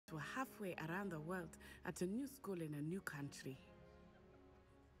halfway around the world at a new school in a new country.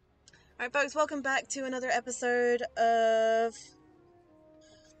 Alright folks, welcome back to another episode of...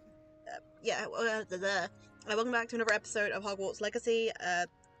 welcome back to another episode of Hogwarts Legacy.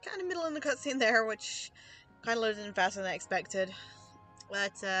 Kind of middle in the cutscene there, which kind of loaded in faster than I expected.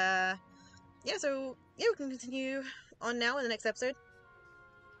 But, we can continue on now in the next episode.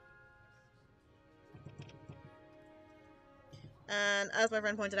 And as my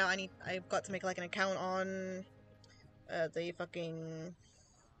friend pointed out, I've got to make like an account on the fucking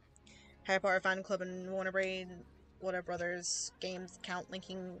Harry Potter fan club and Warner Brothers games account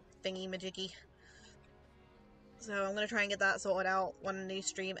linking thingy majiggy. So I'm gonna try and get that sorted out when the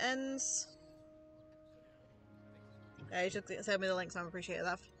stream ends. You should send me the links, I appreciate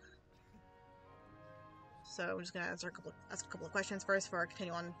that. So I'm just gonna ask a couple of questions first before I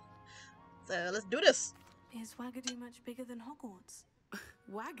continue on. So let's do this! Is Wagadu much bigger than Hogwarts?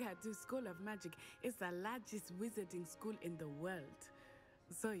 Wagadu School of Magic is the largest wizarding school in the world.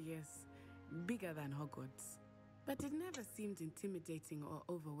 So yes, bigger than Hogwarts. But it never seemed intimidating or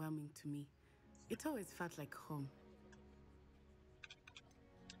overwhelming to me. It always felt like home.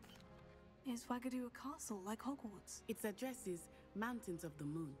 Is Wagadu a castle like Hogwarts? Its address is Mountains of the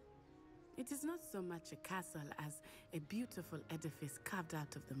Moon. It is not so much a castle as a beautiful edifice carved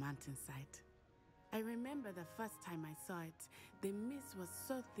out of the mountainside. I remember the first time I saw it, the mist was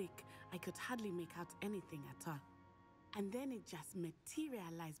so thick I could hardly make out anything at all. And then it just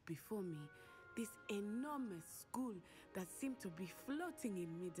materialized before me, this enormous school that seemed to be floating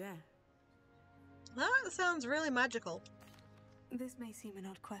in midair. That sounds really magical. This may seem an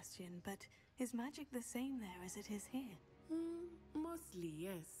odd question, but is magic the same there as it is here? Mostly,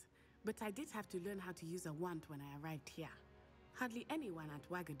 yes. But I did have to learn how to use a wand when I arrived here. Hardly anyone at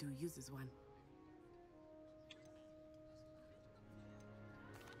Wagadu uses one.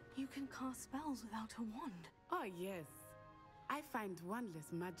 You can cast spells without a wand. Oh, yes. I find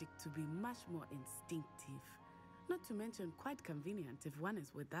wandless magic to be much more instinctive. Not to mention quite convenient if one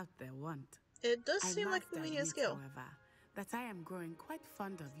is without their wand. It does seem like a convenient skill. However, that I am growing quite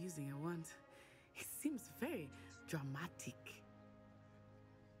fond of using a wand. It seems very dramatic.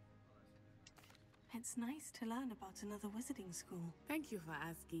 It's nice to learn about another wizarding school. Thank you for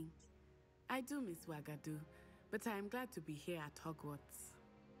asking. I do miss Wagadu, but I am glad to be here at Hogwarts.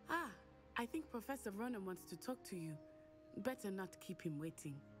 I think Professor Ronan wants to talk to you. Better not keep him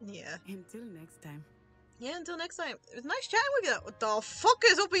waiting. Yeah. Until next time. Yeah, until next time. It was nice chatting with you. What the fuck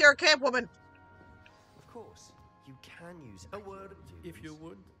is up with your cape, woman? Of course, you can use a word if you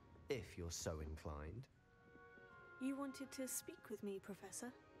would, if you're so inclined. You wanted to speak with me,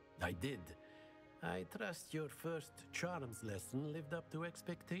 Professor? I did. I trust your first charms lesson lived up to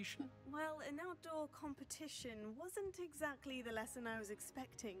expectation? Well, an outdoor competition wasn't exactly the lesson I was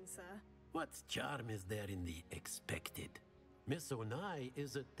expecting, sir. What charm is there in the expected? Miss Onai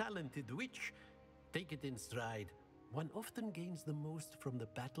is a talented witch. Take it in stride. One often gains the most from the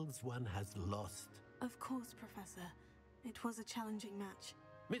battles one has lost. Of course, Professor. It was a challenging match.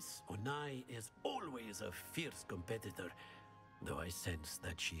 Miss Onai is always a fierce competitor, though I sense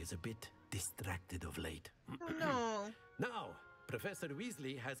that she is a bit distracted of late. Oh, no. Now, Professor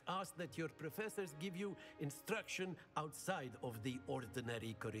Weasley has asked that your professors give you instruction outside of the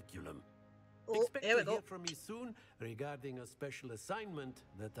ordinary curriculum. Expect to hear from me soon regarding a special assignment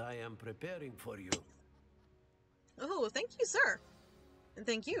that I am preparing for you. Oh, thank you, sir. And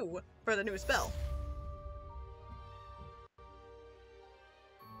thank you for the new spell.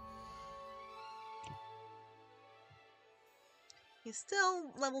 He's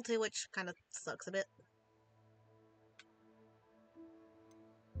still level 2, which kind of sucks a bit.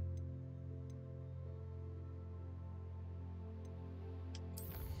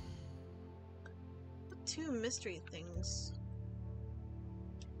 Two mystery things.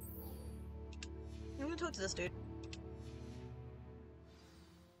 I'm gonna talk to this dude.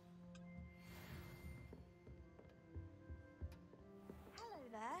 Hello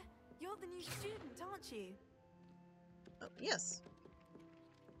there. You're the new student, aren't you? Oh, yes.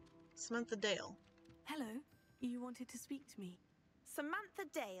 Samantha Dale. Hello. You wanted to speak to me? Samantha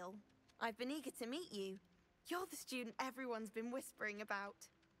Dale. I've been eager to meet you. You're the student everyone's been whispering about.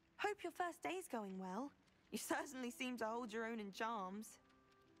 Hope your first day's going well. You certainly seem to hold your own in charms.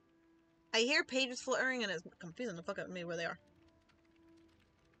 I hear pages fluttering and it's confusing the fuck out of me where they are.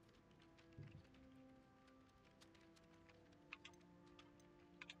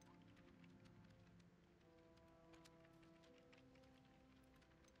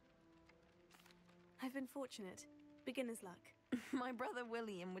 I've been fortunate. Beginner's luck. My brother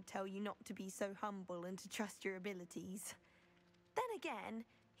William would tell you not to be so humble and to trust your abilities. Then again,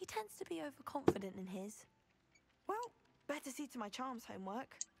 He tends to be overconfident in his. Well, better see to my charms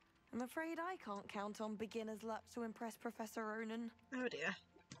homework. I'm afraid I can't count on beginner's luck to impress Professor Ronan. Oh dear.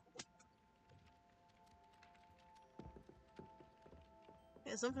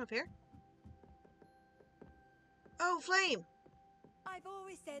 Is something up here? Oh, flame! I've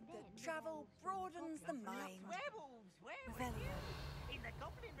always said that travel broadens the mind. Werewolves! In the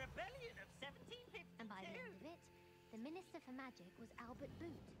Goblin Rebellion of 1752. And by the end of it, the Minister for Magic was Albert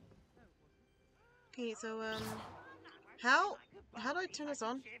Boot. Okay, so, how do I turn this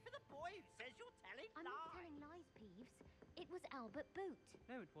on? Cheer for the boy who says you're telling I'm not telling lies, Peeves. It was Albert Boot.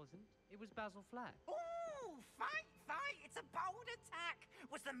 No, it wasn't. It was Basil Flack. Ooh, fight! It's a bold attack!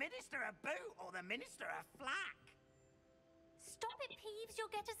 Was the Minister a boot or the Minister a flack? Stop it, Peeves.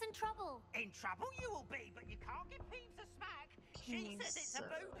 You'll get us in trouble. In trouble you will be, but you can't give Peeves a smack. She says it's a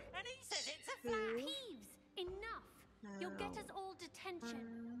boot and he says it's a flack. Peeves, enough. You'll get us all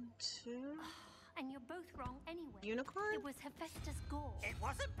detention. 1, 2... And you're both wrong anyway. Unicorn? It was Hephaestus Gore. It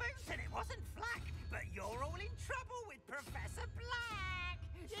wasn't Boots and it wasn't Flack, but you're all in trouble with Professor Black!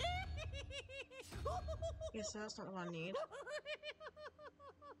 Yes, that's not what I need.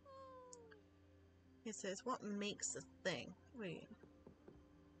 It says, what makes the thing? Wait.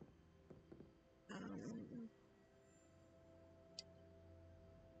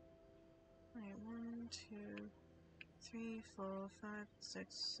 Wait, 1, 2... 3, 4, 5,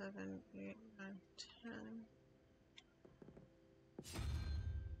 6, 7, 8, 9, 10.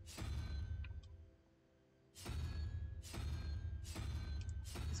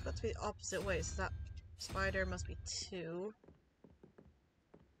 It's got to be the opposite way, so that spider must be 2.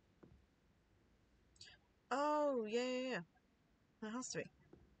 Oh, yeah. That has to be.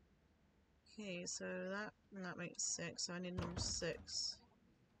 Okay, so that makes 6, so I need number 6.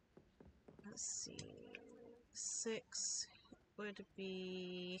 Let's see. 6 would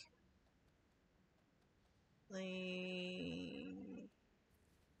be the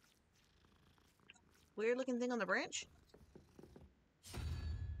weird looking thing on the branch.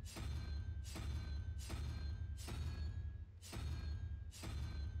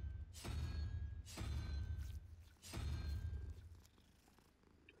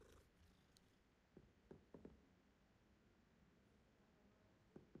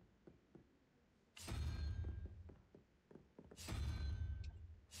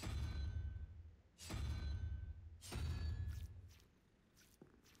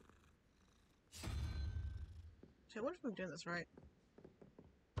 Okay, what if I'm doing this right?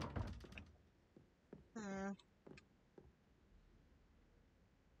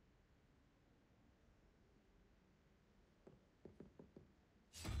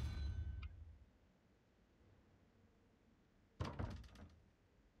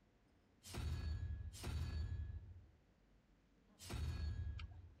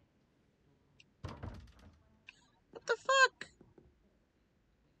 What the fuck?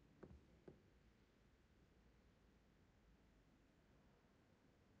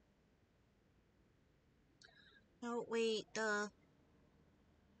 No, wait,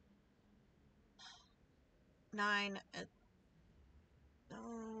 9, no,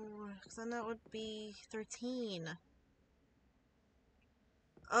 because then that would be 13.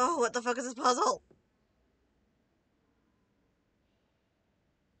 Oh, what the fuck is this puzzle?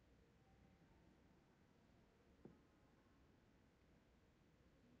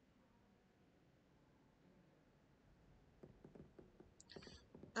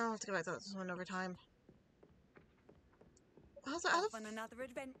 I'll have to go back to this one over time. How's that? Off on another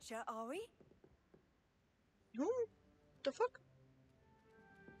adventure, are we? Who the fuck?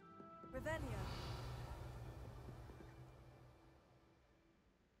 Revelio.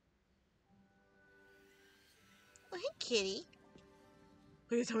 Oh, hey, kitty.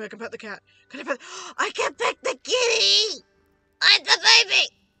 Please tell me I can pet the cat. Can I pet? I can pet the kitty! I'm the baby!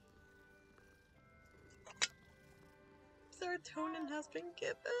 Serotonin has been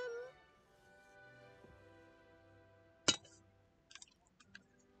given.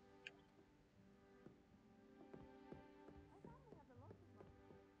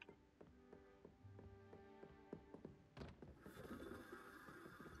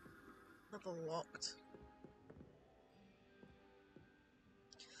 Level locked.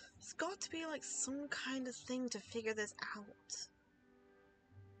 There's got to be like some kind of thing to figure this out.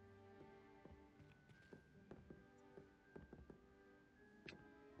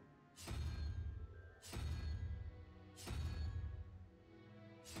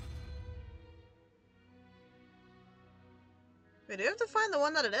 Wait, do you have to find the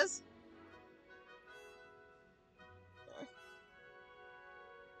one that it is?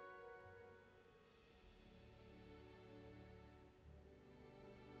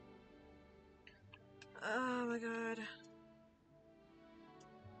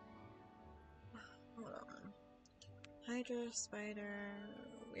 Hydra, spider,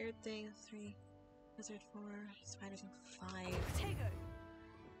 weird thing 3, lizard 4, spiders 5. Potato.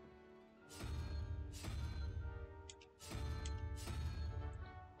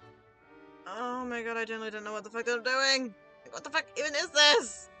 Oh my god, I genuinely don't know what the fuck I'm doing! What the fuck even is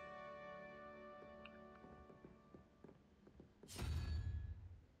this?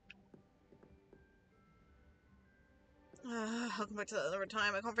 I'll come back to that another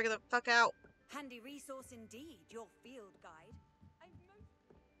time. I can't figure the fuck out. Handy resource indeed, your field guide.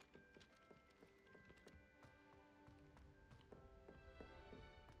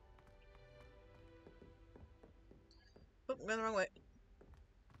 Oh, I'm going the wrong way.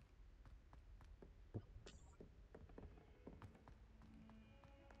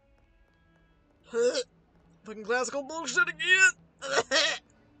 Fucking classical bullshit again!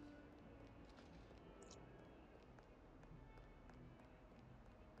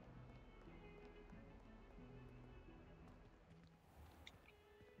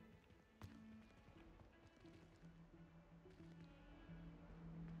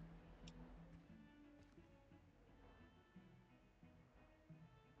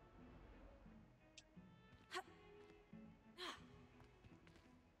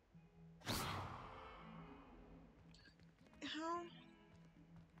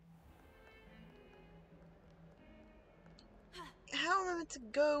 How am I meant to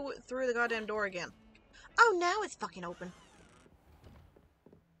go through the goddamn door again? Oh, now it's fucking open.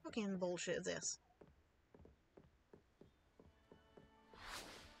 Fucking bullshit is this?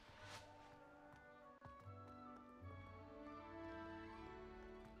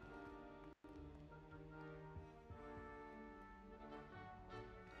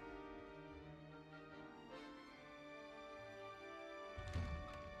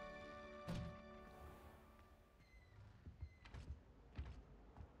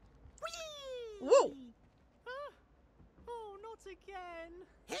 Whoa! Oh, not again.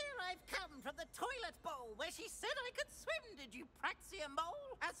 Here I've come from the toilet bowl where she said I could swim, did you praxia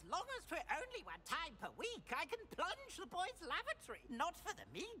mole? As long as 'twere only 1 time per week, I can plunge the boy's lavatory, not for the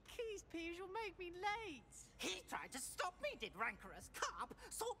meek. Please, Peeves, you'll make me late. He tried to stop me, did rancorous carp,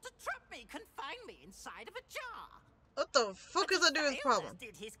 sought to trap me, confine me inside of a jar. What the fuck does that do with the problem?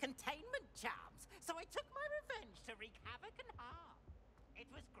 Did his containment charms, so I took my revenge to wreak havoc and harm. It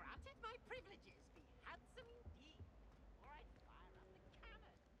was granted my privileges be handsome indeed, or I'd fire up the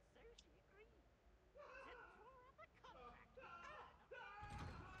cannon, so she agreed. Then tore up a contract with her.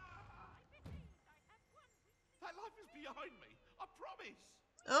 I behaved, I had 1 week. That life is behind me, I promise.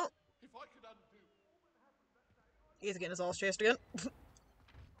 Oh. If I could undo all that happened that day. He's getting his ass chased again.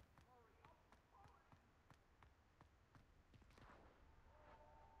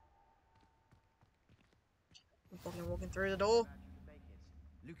 I'm fucking walking through the door.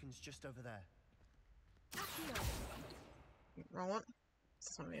 Lucan's just over there. Wrong one.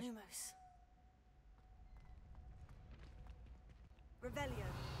 This one is. Lumos. Revelio.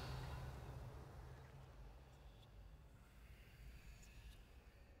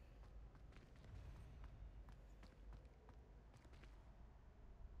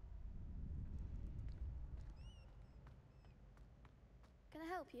 Can I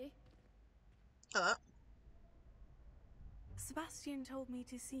help you? Hello. Sebastian told me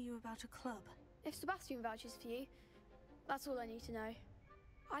to see you about a club. If Sebastian vouches for you, that's all I need to know.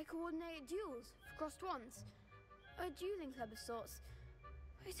 I coordinate duels for crossed ones. A dueling club of sorts.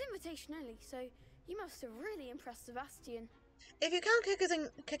 It's invitation only, so you must have really impressed Sebastian. If you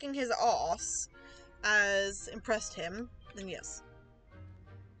count kicking his ass as impressed him, then yes.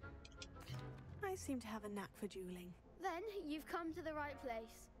 I seem to have a knack for dueling. Then you've come to the right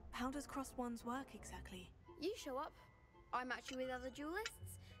place. How does crossed ones work exactly? You show up, I match you with other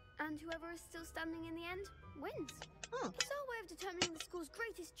duelists, and whoever is still standing in the end wins. It's our way of determining the school's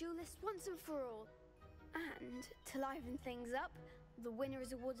greatest duelist once and for all. And to liven things up, the winner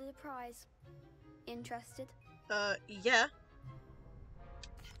is awarded a prize. Interested? Yeah.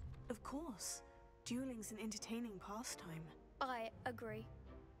 Of course. Dueling's an entertaining pastime. I agree.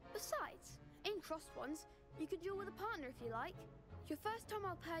 Besides, in crossed ones, you could duel with a partner if you like. Your first time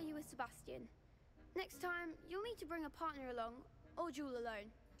I'll pair you with Sebastian. Next time, you'll need to bring a partner along, or duel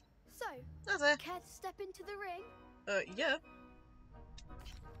alone. So, care to step into the ring? Yeah.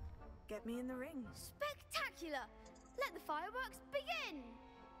 Get me in the ring. Spectacular! Let the fireworks begin!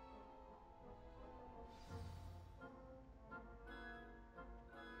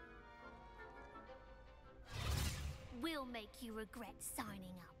 We'll make you regret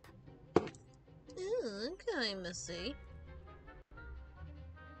signing up. Ooh, okay, Missy.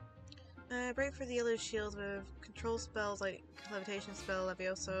 Break for the yellow shields with control spells like levitation spell,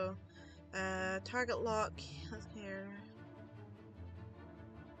 levioso. Target lock. Here.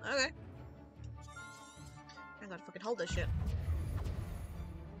 Okay. I gotta fucking hold this shit.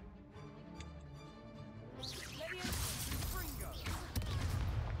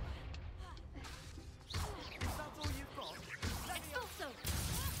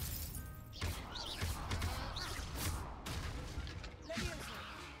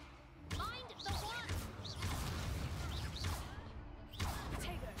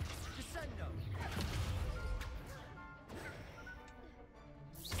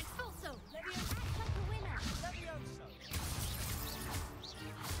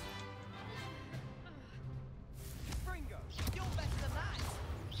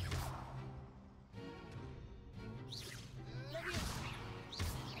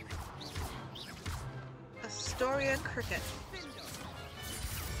 Astoria Cricket.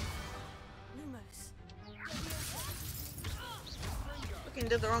 Fucking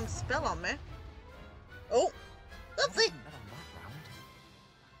did the wrong spell on me. Oh! Let's see!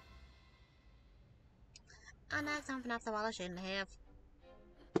 I knocked something off the wall I shouldn't have.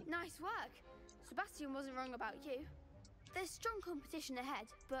 Nice work. Sebastian wasn't wrong about you. There's strong competition ahead,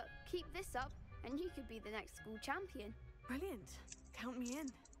 but keep this up and you could be the next school champion. Brilliant. Count me in.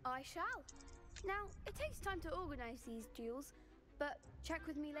 I shall. Now, it takes time to organize these duels, but check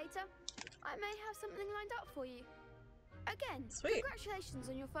with me later. I may have something lined up for you. Again, sweet. Congratulations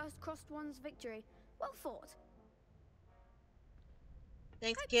on your first Crossed Wands victory. Well fought.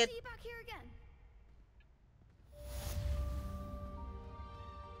 Thanks, Hope kid. to see you back here again.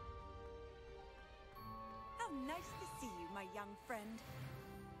 How nice to see you, my young friend.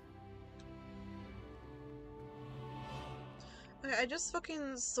 Okay, I just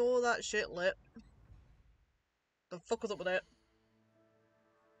fucking saw that shit lit. The fuck was up with it?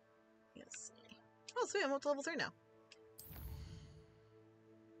 Yes. Oh, sweet, I'm up to level 3 now.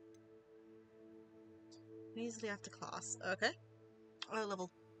 Easily after class. Okay. Oh,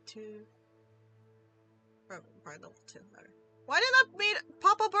 level 2. Probably level 2. Better. Why didn't that meet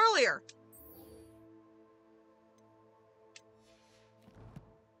pop up earlier?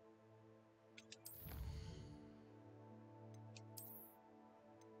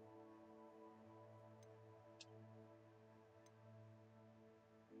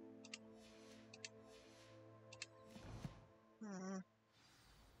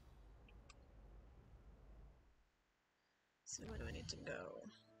 So where do I need to go?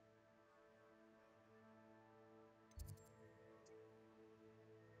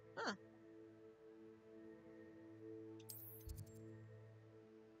 Huh.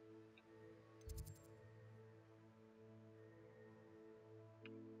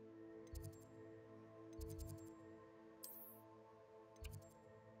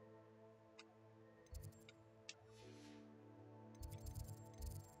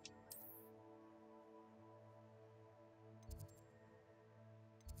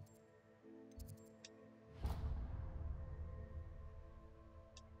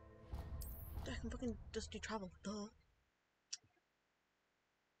 I can fucking just do travel. Duh.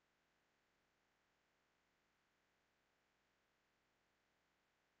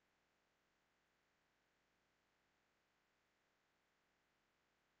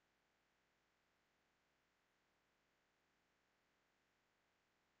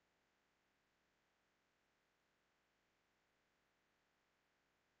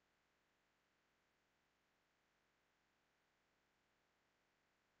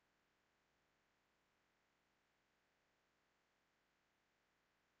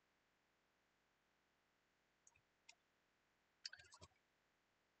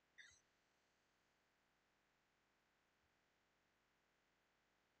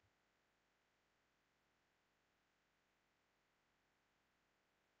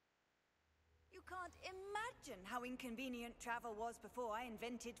 You can't imagine how inconvenient travel was before I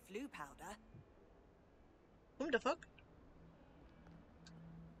invented flu powder. Who the fuck?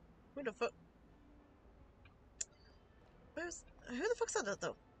 Who the fuck? Who the fuck said that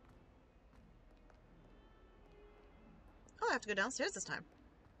though? Oh, I have to go downstairs this time.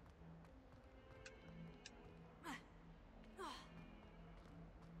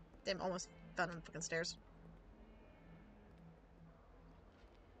 Damn, almost fell on the fucking stairs.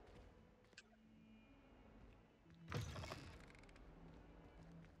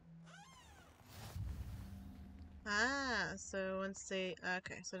 Ah, so once they...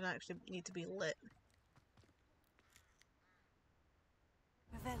 Okay, so they actually need to be lit.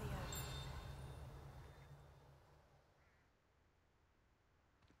 Revelio.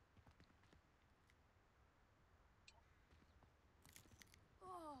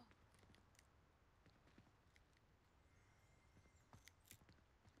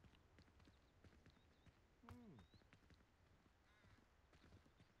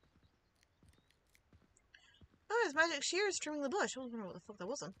 there's magic shears trimming the bush. I don't know what the fuck that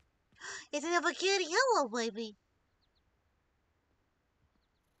was on. It's an avocado yellow, baby.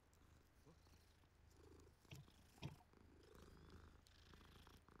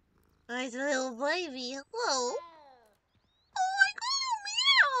 Nice little baby. Hello. Oh my god,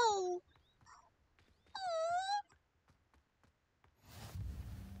 meow.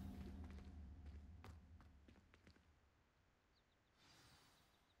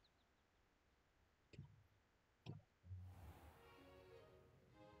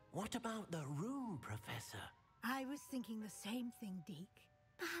 What about the room, Professor? I was thinking the same thing, Deke.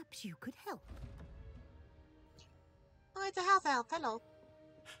 Perhaps you could help. Oh, it's a house elf. Hello.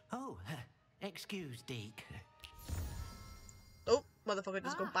 Oh, excuse, Deke. Oh, motherfucker,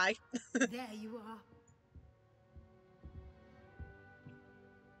 just go by. There you are.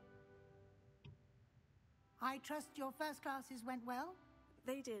 I trust your first classes went well?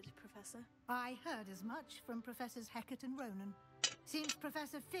 They did, Professor. I heard as much from Professors Hecat and Ronan. Seems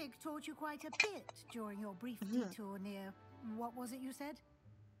Professor Fig taught you quite a bit during your brief detour near... What was it you said?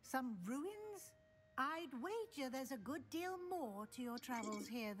 Some ruins? I'd wager there's a good deal more to your travels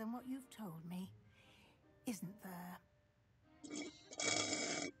here than what you've told me. Isn't there?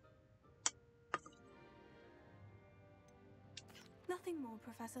 Nothing more,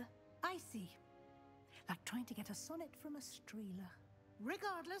 Professor. I see. Like trying to get a sonnet from a streeler.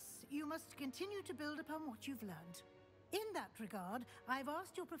 Regardless, you must continue to build upon what you've learned. In that regard, I've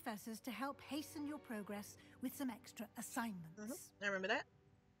asked your professors to help hasten your progress with some extra assignments. I remember that.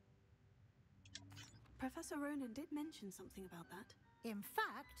 Professor Ronan did mention something about that. In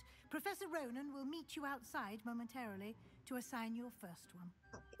fact, Professor Ronan will meet you outside momentarily to assign your first one.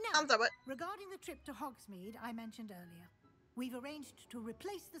 Now, regarding the trip to Hogsmeade I mentioned earlier, we've arranged to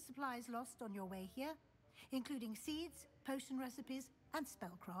replace the supplies lost on your way here, including seeds, potion recipes, and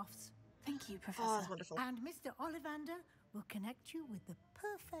spellcrafts. Thank you, Professor. Oh, that's wonderful. And Mr. Ollivander will connect you with the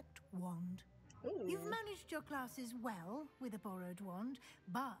perfect wand. Ooh. You've managed your classes well with a borrowed wand,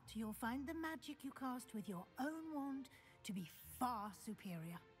 but you'll find the magic you cast with your own wand to be far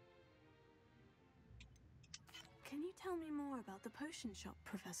superior. Can you tell me more about the potion shop,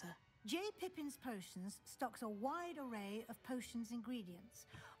 Professor? J. Pippin's Potions stocks a wide array of potions ingredients,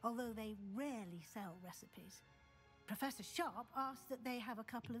 although they rarely sell recipes. Professor Sharp asked that they have a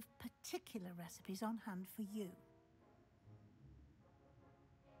couple of particular recipes on hand for you.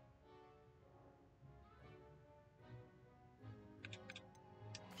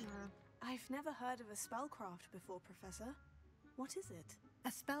 I've never heard of a spellcraft before, Professor. What is it? A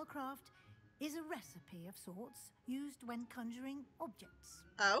spellcraft is a recipe of sorts used when conjuring objects.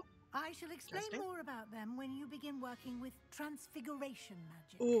 Oh? I shall explain more about them when you begin working with transfiguration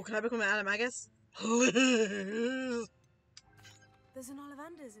magic. Ooh, can I become an animagus? There's an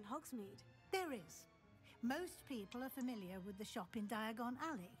Ollivander's in Hogsmeade. There is. Most people are familiar with the shop in Diagon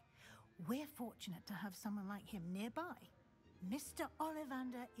Alley. We're fortunate to have someone like him nearby. Mr.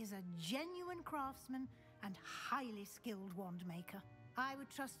 Ollivander is a genuine craftsman and highly skilled wand maker. I would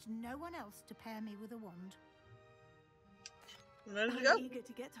trust no one else to pair me with a wand. I'm eager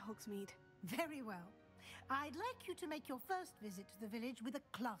to get to Hogsmeade. Very well. I'd like you to make your first visit to the village with a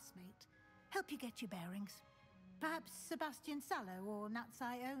classmate. Help you get your bearings. Perhaps Sebastian Sallow or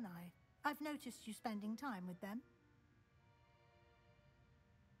Natsai Onai. I've noticed you spending time with them.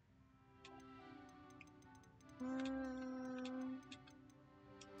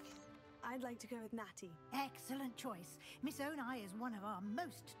 I'd like to go with Natty. Excellent choice. Miss Onai is one of our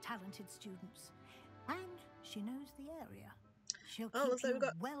most talented students. And she knows the area. She'll keep you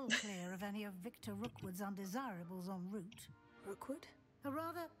well clear of any of Victor Rookwood's undesirables en route. Rookwood? A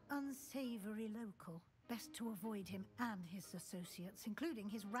rather unsavory local. Best to avoid him and his associates, including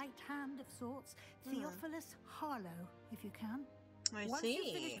his right hand of sorts, Theophilus Harlow, if you can. Once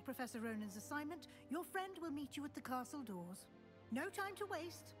you've finished Professor Ronan's assignment, your friend will meet you at the castle doors. No time to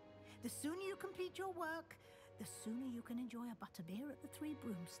waste. The sooner you complete your work, the sooner you can enjoy a butterbeer at the Three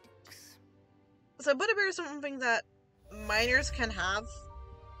Broomsticks. So butterbeer is something that minors can have?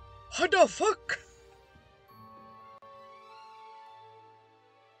 What the fuck?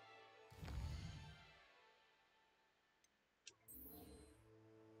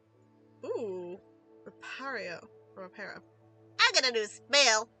 Ooh, Repario. I'm gonna do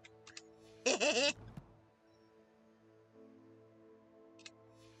spell. Okay.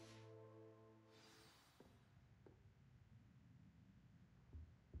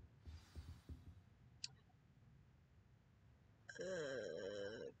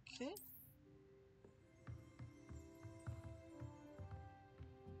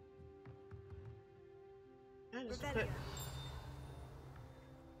 I just put...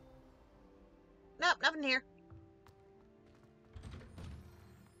 Nope, nothing here.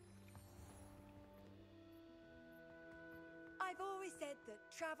 always said that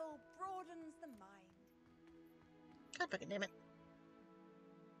travel broadens the mind. God fucking damn it.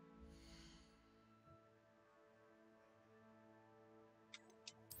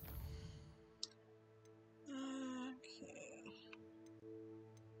 Okay.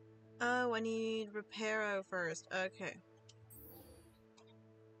 Oh, I need Reparo first. Okay.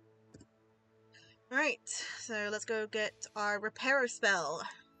 Alright, so let's go get our Reparo spell.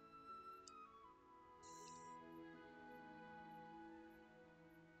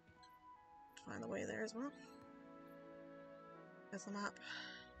 Find the way there as well. There's the map.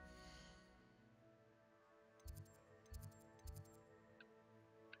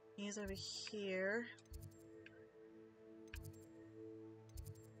 He's over here.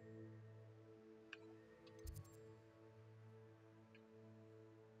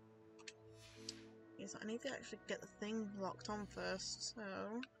 Yes, I need to actually get the thing locked on first, so...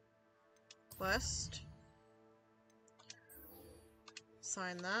 Quest.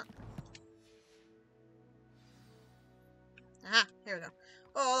 Sign that. Aha! Here we go.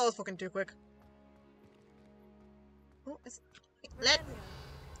 Oh, that was fucking too quick. Oh, it's... Let...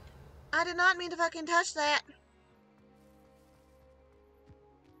 I did not mean to fucking touch that!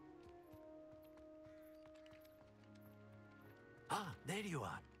 Ah, there you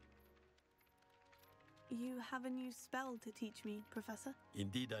are. You have a new spell to teach me, Professor?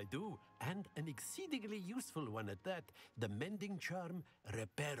 Indeed I do, and an exceedingly useful one at that. The mending charm,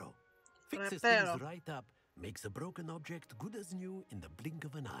 Reparo. Fixes things right up, makes a broken object good as new in the blink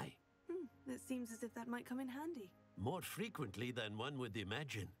of an eye. It seems as if that might come in handy. More frequently than one would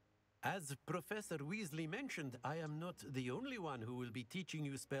imagine. As Professor Weasley mentioned, I am not the only one who will be teaching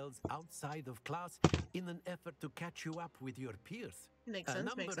you spells outside of class in an effort to catch you up with your peers. Makes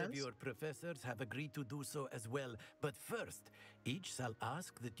sense, makes sense. A number of your professors have agreed to do so as well, but first, each shall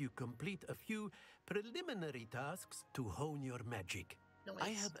ask that you complete a few preliminary tasks to hone your magic. Nice. I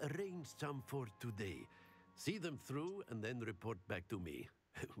have arranged some for today. See them through and then report back to me.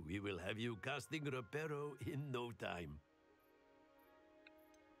 We will have you casting Reparo in no time.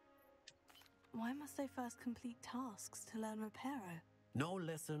 Why must I first complete tasks to learn Reparo? No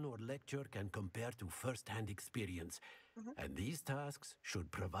lesson or lecture can compare to first-hand experience, and these tasks should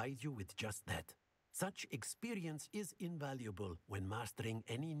provide you with just that. Such experience is invaluable when mastering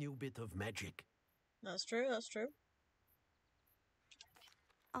any new bit of magic. That's true, that's true.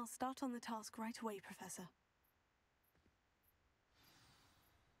 I'll start on the task right away, Professor.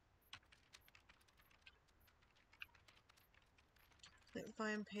 Click the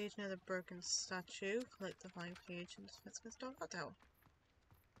find page near the broken statue. Click the find page and let's go start that out.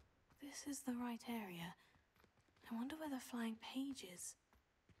 This is the right area. I wonder where the flying page is.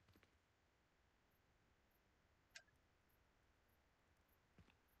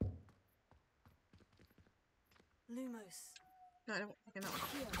 Lumos. No, I don't fucking know.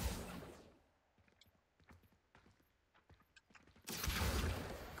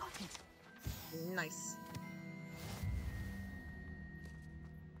 Got it. Nice.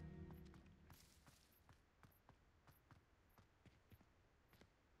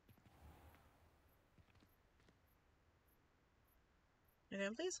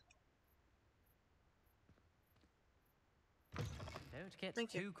 Again, please. Don't get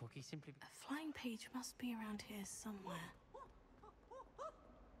too cocky simply. A flying page must be around here somewhere.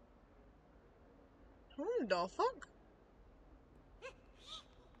 Who the fuck?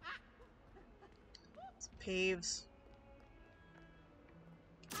 It's Peeves.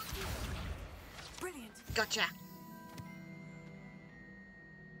 Brilliant. Gotcha.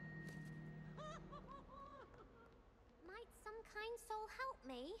 Might some kind soul help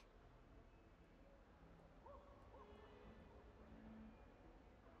me?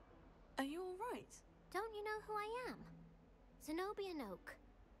 Are you all right? Don't you know who I am? Zenobia Noak,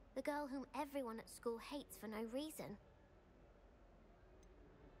 the girl whom everyone at school hates for no reason.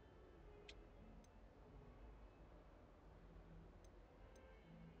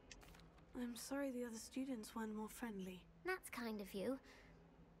 I'm sorry the other students weren't more friendly. That's kind of you.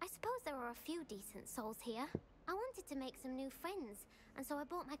 I suppose there are a few decent souls here. I wanted to make some new friends, and so I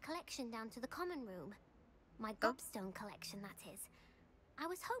brought my collection down to the common room. My gobstone collection, that is. I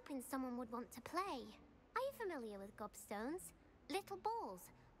was hoping someone would want to play. Are you familiar with gobstones? Little balls,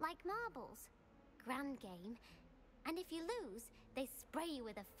 like marbles. Grand game. And if you lose, they spray you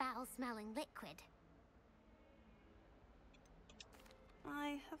with a foul-smelling liquid.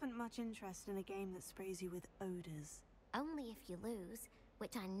 I haven't much interest in a game that sprays you with odors. Only if you lose,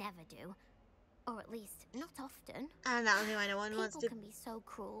 which I never do. Or at least, not often. And that's why no one wants to... People can be so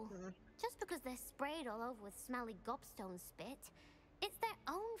cruel. Just because they're sprayed all over with smelly gobstone spit, it's their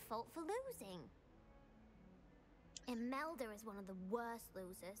own fault for losing. Imelda is one of the worst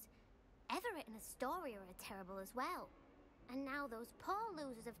losers. Everett and Astoria are terrible as well. And now those poor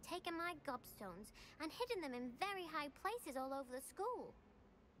losers have taken my gobstones and hidden them in very high places all over the school.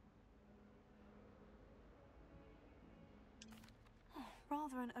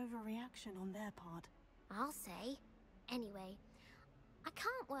 Rather an overreaction on their part. I'll say. Anyway, I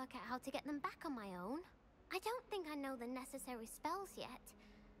can't work out how to get them back on my own. I don't think I know the necessary spells yet.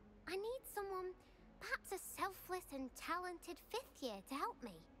 I need someone, perhaps a selfless and talented 5th year to help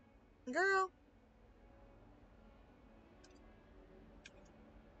me. Girl.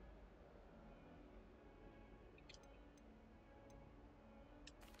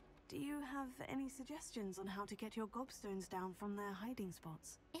 Do you have any suggestions on how to get your gobstones down from their hiding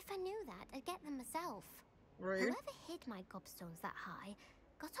spots? If I knew that, I'd get them myself. Rude. Whoever hid my gobstones that high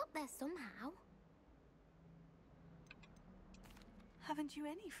got up there somehow. Haven't you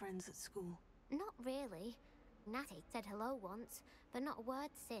any friends at school? Not really. Natty said hello once, but not a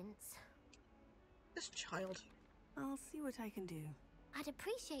word since. This child. I'll see what I can do. I'd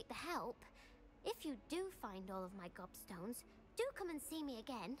appreciate the help. If you do find all of my gobstones, do come and see me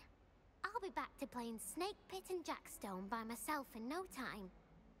again. I'll be back to playing Snake Pit and Jackstone by myself in no time.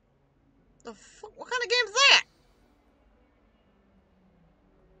 The fuck? What kind of game's that?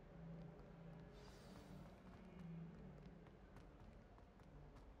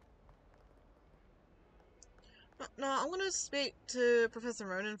 No, I'm gonna speak to Professor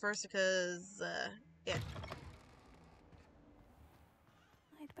Ronan first because, yeah.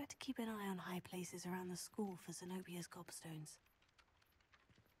 I'd better keep an eye on high places around the school for Zenobia's gobstones.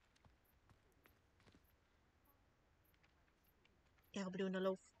 Yeah, I'll be doing the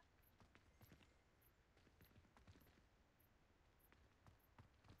loaf.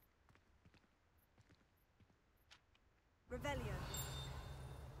 Revelio.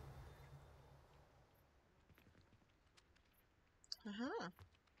 Uh-huh.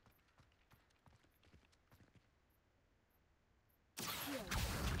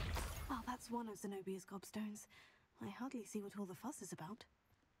 Oh, that's one of Zenobia's gobstones. I hardly see what all the fuss is about.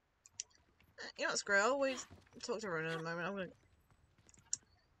 You know what, screw it. I'll wait. Talk to Ronan in a moment. I'm gonna...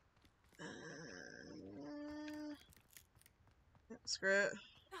 screw it.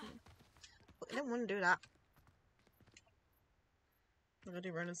 I didn't want to do that. I'm gonna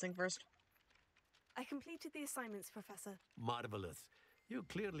do Ronan's thing first. I completed the assignments, Professor. Marvelous. You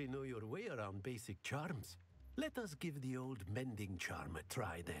clearly know your way around basic charms. Let us give the old mending charm a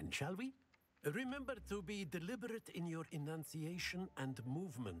try then, shall we? Remember to be deliberate in your enunciation and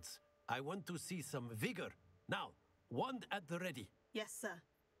movements. I want to see some vigor. Now, wand at the ready. Yes, sir.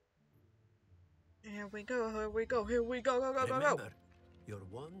 Here we go, here we go, here we go, go, go, go, go. Remember, your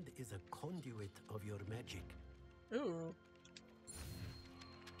wand is a conduit of your magic. Ooh.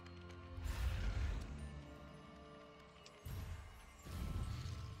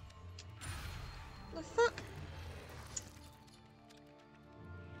 The fuck?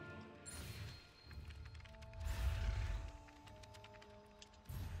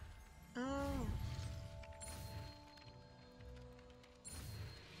 Oh.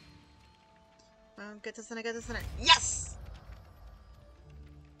 Get to center, get to center. Yes!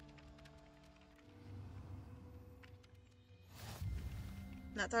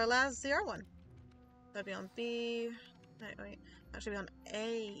 That's our last CR one. That'd be on B. Wait. Actually be on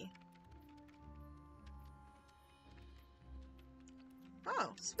A.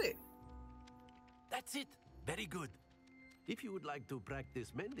 Oh, sweet. That's it. Very good. If you would like to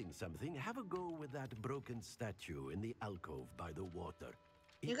practice mending something, have a go with that broken statue in the alcove by the water.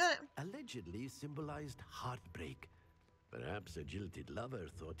 You got it. Allegedly symbolized heartbreak. Perhaps a jilted lover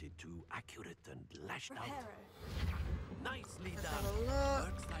thought it too accurate and lashed out. Nicely done.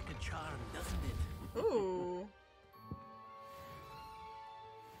 Works like a charm, doesn't it? Ooh.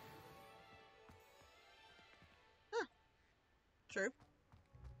 Huh. True.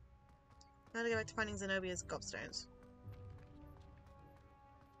 Now to go back to finding Zenobia's gobstones.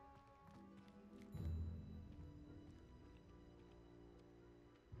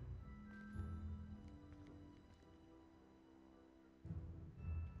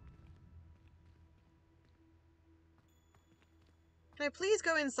 Can I please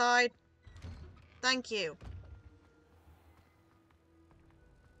go inside? Thank you.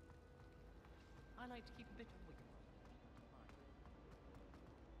 I like to keep a bit of wiggle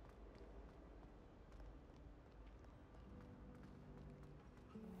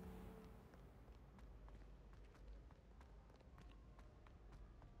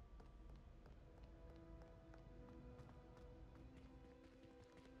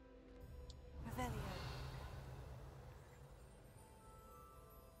Revelio.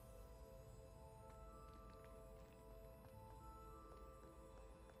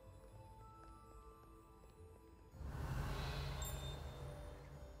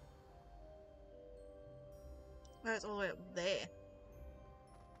 it's all the way up there.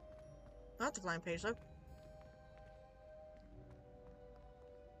 Oh, that's a flying page, though.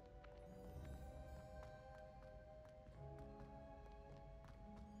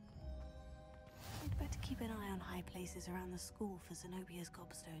 I'd better keep an eye on high places around the school for Zenobia's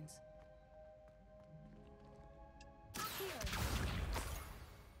gobstones.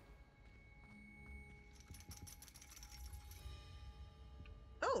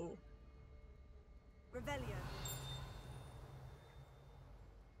 Oh! Revelio.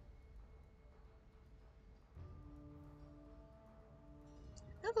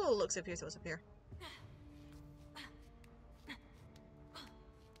 Have a little look up here, see what's up here.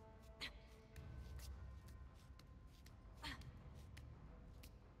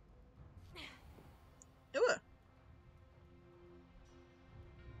 Ooh.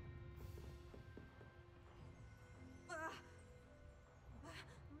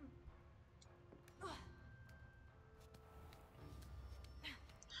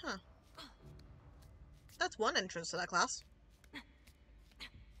 Huh. That's one entrance to that class.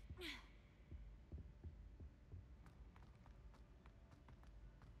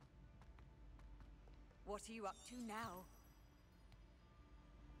 What are you up to now?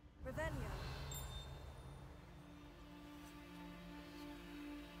 Revelio.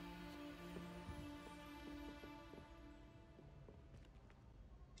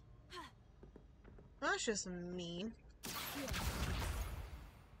 That's just mean.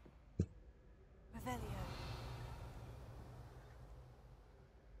 Revelio.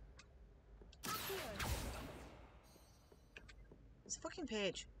 It's a fucking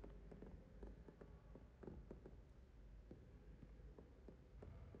page.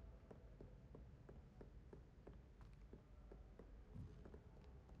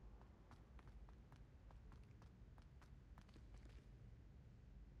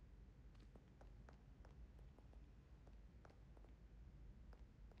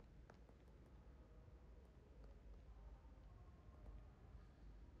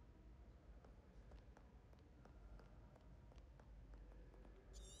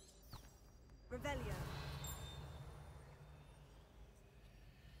 Revelio.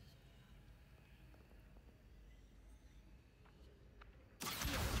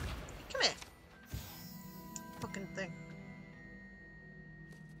 Come here. Fucking thing.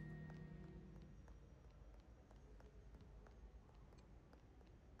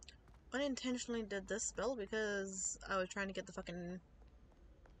 Unintentionally did this spell because I was trying to get the fucking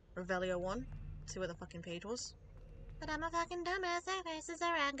Revelio one. See where the fucking page was. But I'm a fucking dumbass. I presses the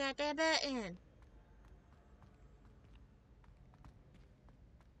wrong goddamn button.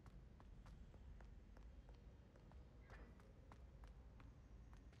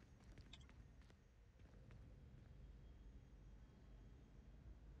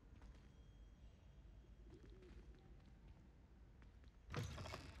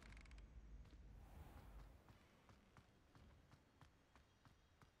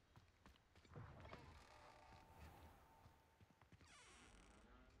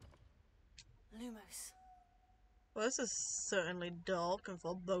 Lumos. Well, this is certainly dark and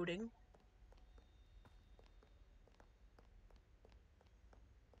foreboding.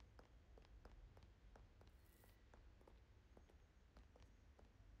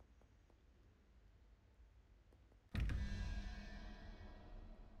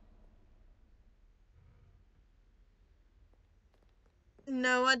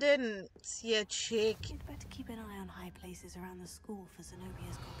 No, I didn't. You chick. You'd better keep an eye on high places around the school for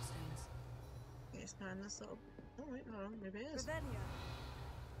Zenobia's gobstones. It's not in this up. Oh wait, hold on, maybe it is. Revelio.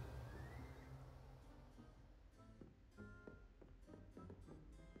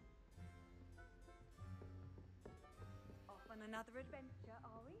 Off on another adventure,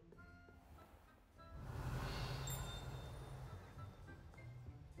 are we?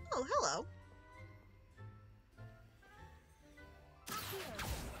 Oh, hello.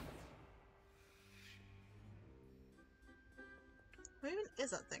 Where even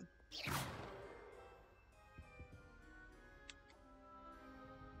is that thing?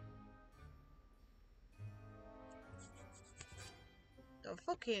 The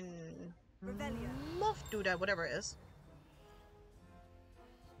fucking Revelio. moth doodad, whatever it is.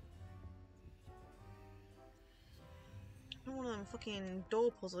 One of them fucking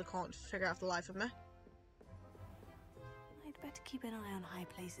door puzzles I can't figure out for the life of me. I'd better keep an eye on high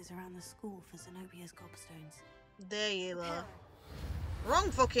places around the school for Zenobia's gobstones. There you are.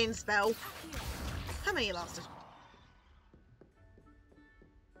 Wrong fucking spell. Come here, you bastard.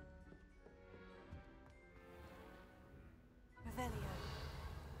 Revelio.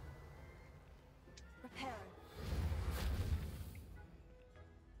 Reparo.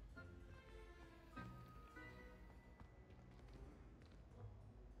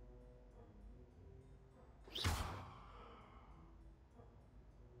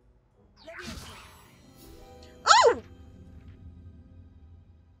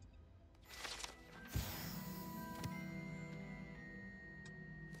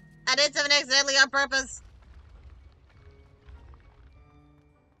 I did something accidentally on purpose.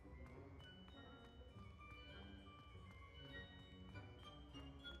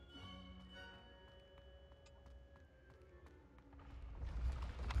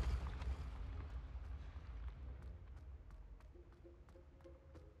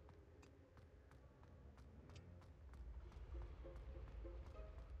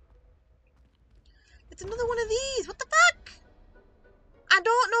 It's another one of these. What the fuck? I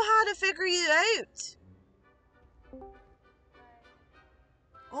don't know how to figure you out.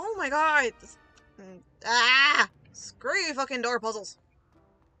 Oh my god. Screw you fucking door puzzles.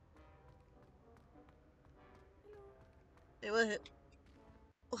 It was it.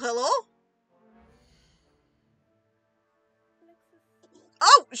 Hello?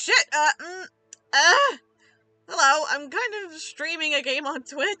 Oh shit. Hello. I'm kind of streaming a game on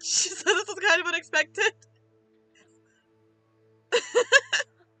Twitch, so this is kind of unexpected.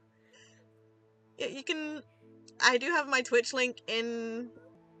 Yeah, you can. I do have my Twitch link in.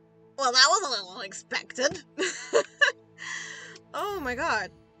 Well, that was a little unexpected. Oh my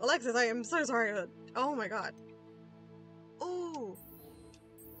god. Alexis, I am so sorry. Oh my god. Oh.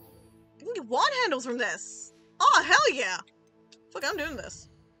 I can get wand handles from this. Oh, hell yeah. Fuck, I'm doing this.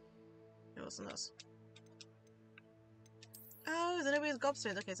 Hey, listen to this. Oh, Zenobia's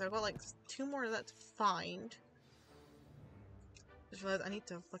gobstones. Okay, so I've got like 2 more of that to find. Just realized I need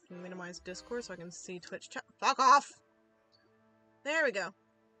to fucking minimize Discord so I can see Twitch chat. Fuck off! There we go.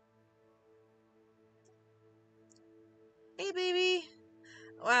 Hey, baby.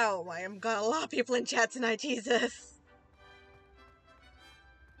 Wow, I am got a lot of people in chat tonight, Jesus.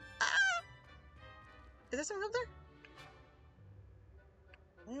 Ah! Is there someone up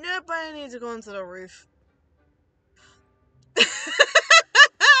there? Nope, I need to go into the roof.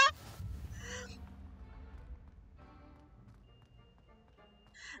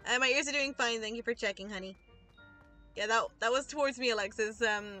 My ears are doing fine, thank you for checking, honey. Yeah, that was towards me, Alexis.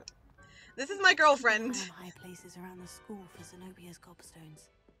 This is my girlfriend. High places around the school for Zenobia's gobstones.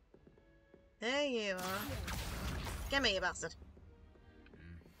 There you are. Get me, you bastard.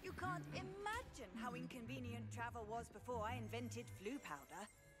 You can't imagine how inconvenient travel was before I invented flu powder.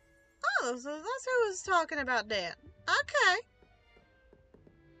 Oh, so that's who was talking about that. Okay.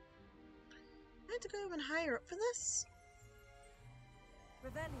 I had to go even higher up for this.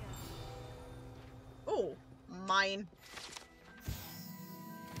 Revelio. Oh, mine.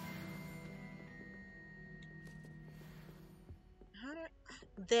 How do I...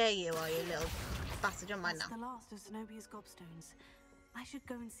 There you are, you little bastard. You're mine now. That's the last of Zenobia's gobstones. I should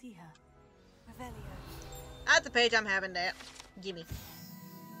go and see her. Revelio. At the page I'm having that. Gimme.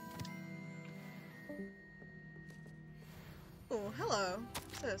 Oh, hello.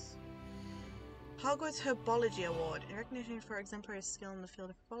 What's this? Hogwarts Herbology Award. In recognition for exemplary skill in the field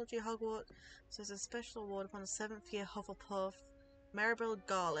of herbology, Hogwarts says a special award upon the 7th year Hufflepuff Maribel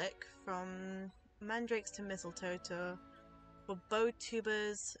Garlic, from mandrakes to mistletoe to for bow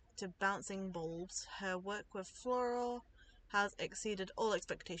tubers to bouncing bulbs. Her work with floral has exceeded all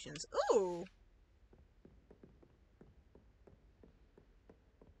expectations. Ooh!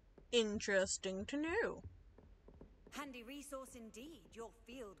 Interesting to know. Handy resource indeed, your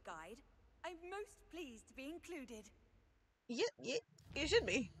field guide. I'm most pleased to be included. Yeah, you should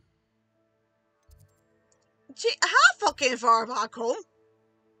be. Gee, how fucking far back home?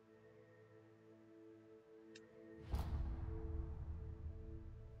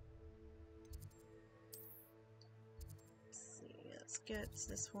 Let's see, let's get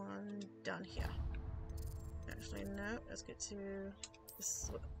this one down here. Actually, no, let's get to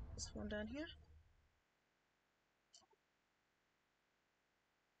this one down here.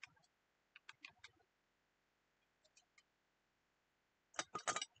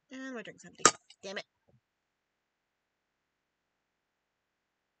 And my drink's empty. Damn it.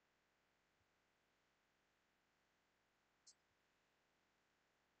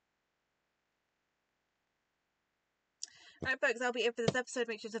 Alright folks, that'll be it for this episode.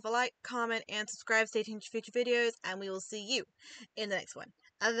 Make sure to like, comment, and subscribe. Stay tuned for future videos, and we will see you in the next one.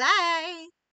 Bye!